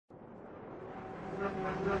Hi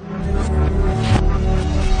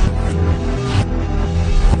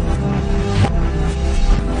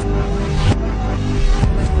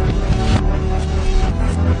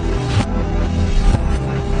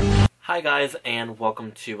guys, and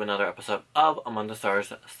welcome to another episode of Among the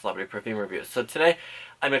Stars Celebrity Perfume Reviews. So today,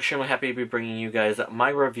 I'm extremely happy to be bringing you guys my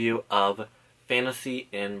review of Fantasy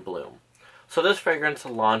in Bloom. So this fragrance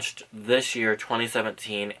launched this year,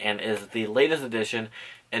 2017, and is the latest addition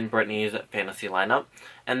in Britney's Fantasy lineup.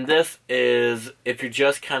 And this is, if you're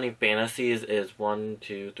just counting fantasies, is 1,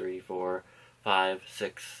 2, 3, 4, 5,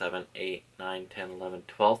 6, 7, 8, 9, 10, 11,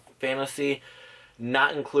 12th Fantasy.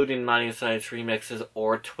 Not including 99 Nights remixes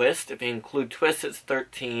or Twist. If you include Twist, it's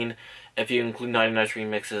 13. If you include 99 Nights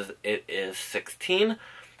remixes, it is 16.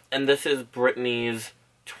 And this is Britney's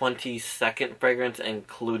 22nd fragrance,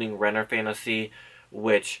 including Renner Fantasy,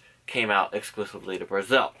 which came out exclusively to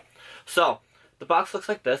Brazil. So, the box looks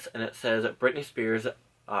like this, and it says Britney Spears,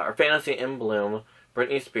 or Fantasy in Bloom,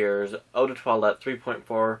 Britney Spears, Eau de Toilette 3.4,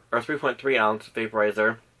 or 3.3 ounce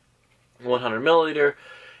vaporizer, 100 milliliter.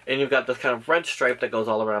 And you've got this kind of red stripe that goes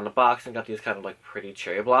all around the box, and got these kind of like pretty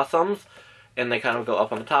cherry blossoms. And they kind of go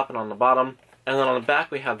up on the top and on the bottom. And then on the back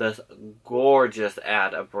we have this gorgeous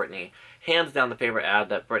ad of Britney. Hands down the favorite ad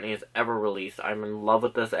that Britney has ever released. I'm in love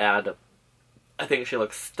with this ad. I think she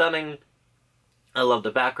looks stunning. I love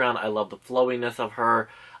the background. I love the flowiness of her.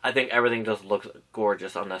 I think everything just looks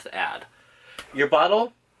gorgeous on this ad. Your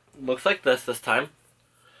bottle looks like this time.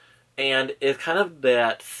 And it's kind of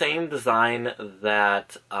that same design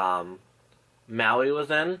that Maui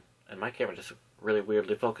was in. And my camera just really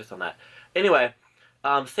weirdly focused on that. Anyway,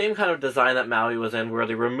 same kind of design that Maui was in, where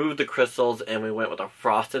they removed the crystals and we went with a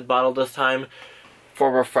frosted bottle this time.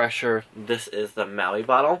 For refresher, this is the Maui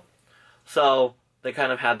bottle. So they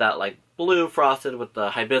kind of had that like blue frosted with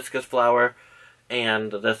the hibiscus flower.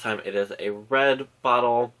 And this time it is a red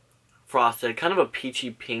bottle, frosted, kind of a peachy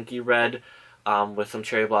pinky red. With some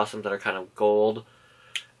cherry blossoms that are kind of gold.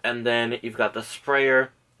 And then you've got the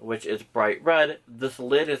sprayer, which is bright red. This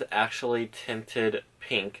lid is actually tinted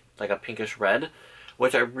pink, like a pinkish red,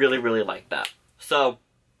 which I really, really like that. So,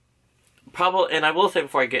 probably, and I will say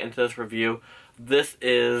before I get into this review, this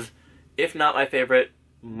is, if not my favorite,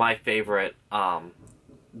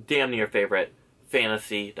 damn near favorite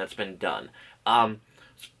fantasy that's been done.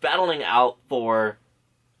 Battling out for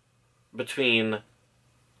between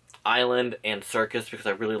Island and Circus, because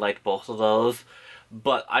I really liked both of those,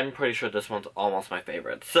 but I'm pretty sure this one's almost my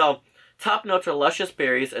favorite. So, top notes are luscious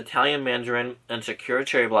berries, Italian mandarin, and Sakura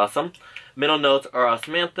cherry blossom. Middle notes are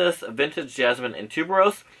osmanthus, vintage jasmine, and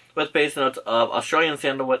tuberose, with base notes of Australian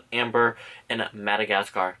sandalwood, amber, and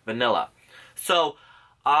Madagascar vanilla. So,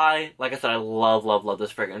 like I said, I love, love, love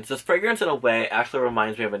this fragrance. This fragrance, in a way, actually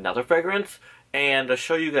reminds me of another fragrance, and to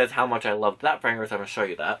show you guys how much I loved that fragrance, I'm going to show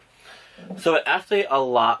you that. So it actually a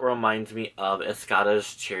lot reminds me of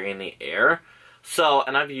Escada's Cherry in the Air. So,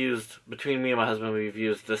 and I've used, between me and my husband, we've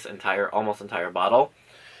used this almost entire bottle.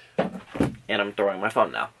 And I'm throwing my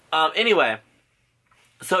phone now. Anyway,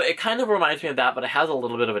 so it kind of reminds me of that, but it has a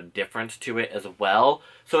little bit of a difference to it as well.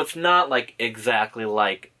 So it's not like exactly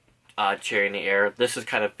like Cherry in the Air. This is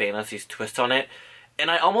kind of Fantasy's twist on it.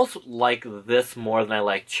 And I almost like this more than I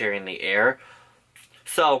like Cherry in the Air.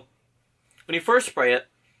 So, when you first spray it,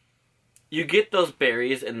 you get those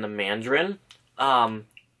berries in the mandarin,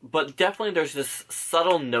 but definitely there's this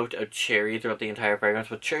subtle note of cherry throughout the entire fragrance,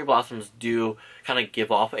 but cherry blossoms do kind of give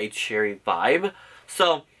off a cherry vibe.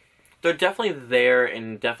 So they're definitely there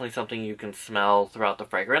and definitely something you can smell throughout the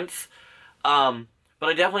fragrance. But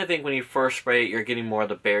I definitely think when you first spray it, you're getting more of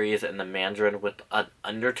the berries and the mandarin with an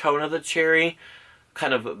undertone of the cherry,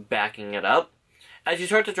 kind of backing it up. As you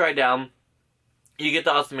start to dry down, you get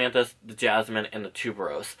the osmanthus, the jasmine, and the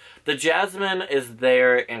tuberose. The jasmine is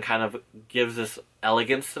there and kind of gives this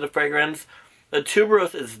elegance to the fragrance. The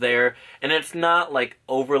tuberose is there, and it's not like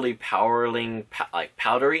overly powdery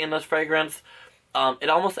in this fragrance. It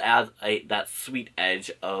almost adds that sweet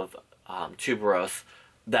edge of tuberose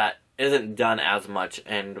that isn't done as much,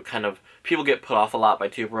 and kind of people get put off a lot by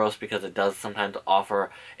tuberose because it does sometimes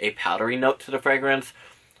offer a powdery note to the fragrance.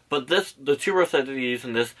 But the tuberose that they use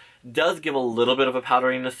in this does give a little bit of a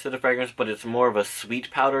powderiness to the fragrance, but it's more of a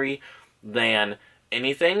sweet powdery than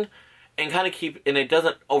anything. And and it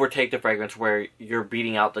doesn't overtake the fragrance where you're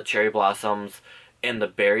beating out the cherry blossoms and the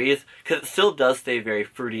berries, because it still does stay very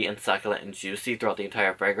fruity and succulent and juicy throughout the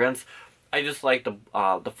entire fragrance. I just like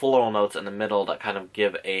the floral notes in the middle that kind of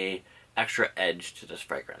give a extra edge to this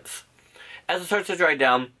fragrance. As it starts to dry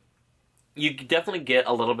down, you definitely get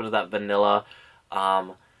a little bit of that vanilla,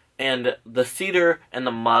 and the cedar and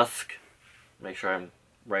the musk, make sure I'm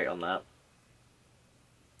right on that,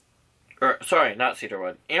 Or, sorry, not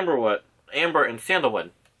cedarwood. Amberwood. Amber and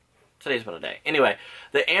sandalwood. Today's been a day. Anyway,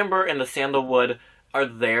 the amber and the sandalwood are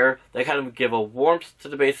there. They kind of give a warmth to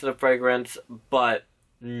the base of the fragrance, but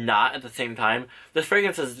not at the same time. This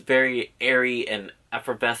fragrance is very airy and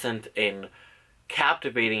effervescent and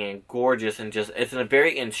captivating and gorgeous, and just, it's a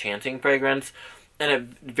very enchanting fragrance, and it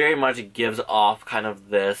very much gives off kind of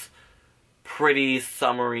this pretty,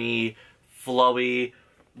 summery, flowy.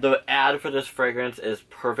 The ad for this fragrance is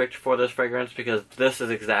perfect for this fragrance because this is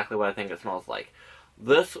exactly what I think it smells like.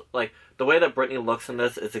 This, like, the way that Britney looks in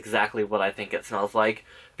this is exactly what I think it smells like,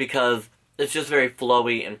 because it's just very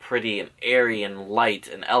flowy and pretty and airy and light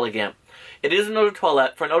and elegant. It is an eau de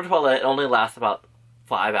toilette. For an eau de toilette, it only lasts about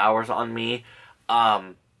 5 hours on me.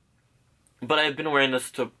 But I've been wearing this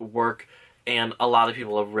to work, and a lot of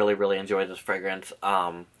people have really, really enjoyed this fragrance.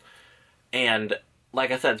 And like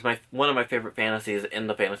I said, it's one of my favorite fantasies in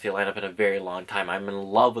the fantasy lineup in a very long time. I'm in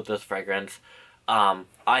love with this fragrance.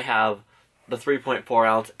 I have the 3.4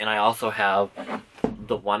 ounce, and I also have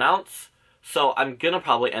the 1 ounce. So I'm gonna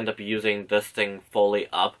probably end up using this thing fully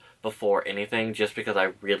up before anything, just because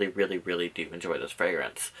I really, really, really do enjoy this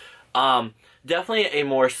fragrance. Definitely a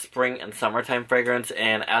more spring and summertime fragrance,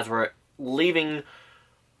 and as we're leaving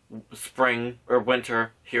spring or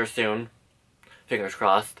winter here soon, fingers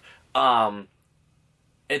crossed,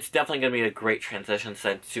 it's definitely going to be a great transition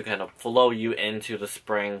scent to kind of flow you into the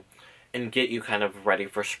spring and get you kind of ready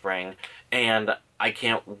for spring. And I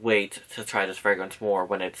can't wait to try this fragrance more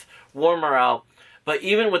when it's warmer out. But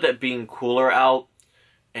even with it being cooler out,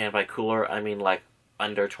 and by cooler I mean like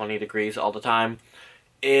under 20 degrees all the time,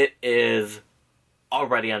 it is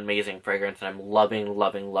already an amazing fragrance, and I'm loving,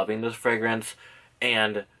 loving, loving this fragrance.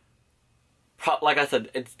 And like I said,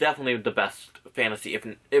 it's definitely the best fantasy.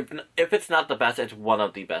 If it's not the best, it's one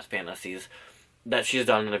of the best fantasies that she's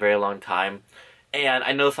done in a very long time. And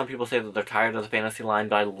I know some people say that they're tired of the fantasy line,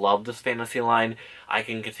 but I love this fantasy line. I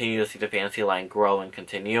can continue to see the fantasy line grow and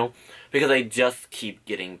continue, because they just keep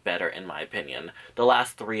getting better, in my opinion. The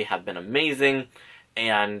last 3 have been amazing,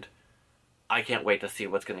 and I can't wait to see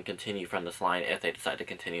what's going to continue from this line if they decide to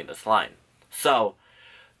continue this line. So,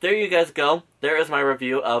 there you guys go. There is my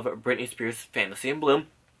review of Britney Spears' Fantasy in Bloom.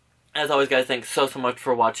 As always, guys, thanks so much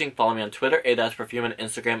for watching. Follow me on Twitter, @Perfume, and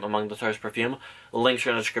Instagram, Among the Stars Perfume. Links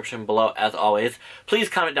are in the description below, as always. Please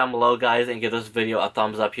comment down below, guys, and give this video a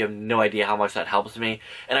thumbs up. You have no idea how much that helps me,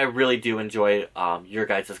 and I really do enjoy your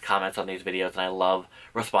guys' comments on these videos, and I love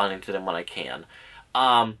responding to them when I can.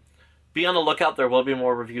 Be on the lookout. There will be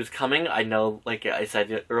more reviews coming. I know, like I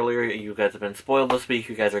said earlier, you guys have been spoiled this week.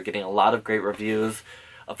 You guys are getting a lot of great reviews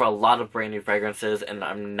for a lot of brand new fragrances, and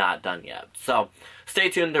I'm not done yet. So, stay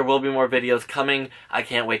tuned. There will be more videos coming. I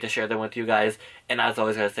can't wait to share them with you guys. And as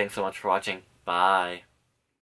always, guys, thanks so much for watching. Bye.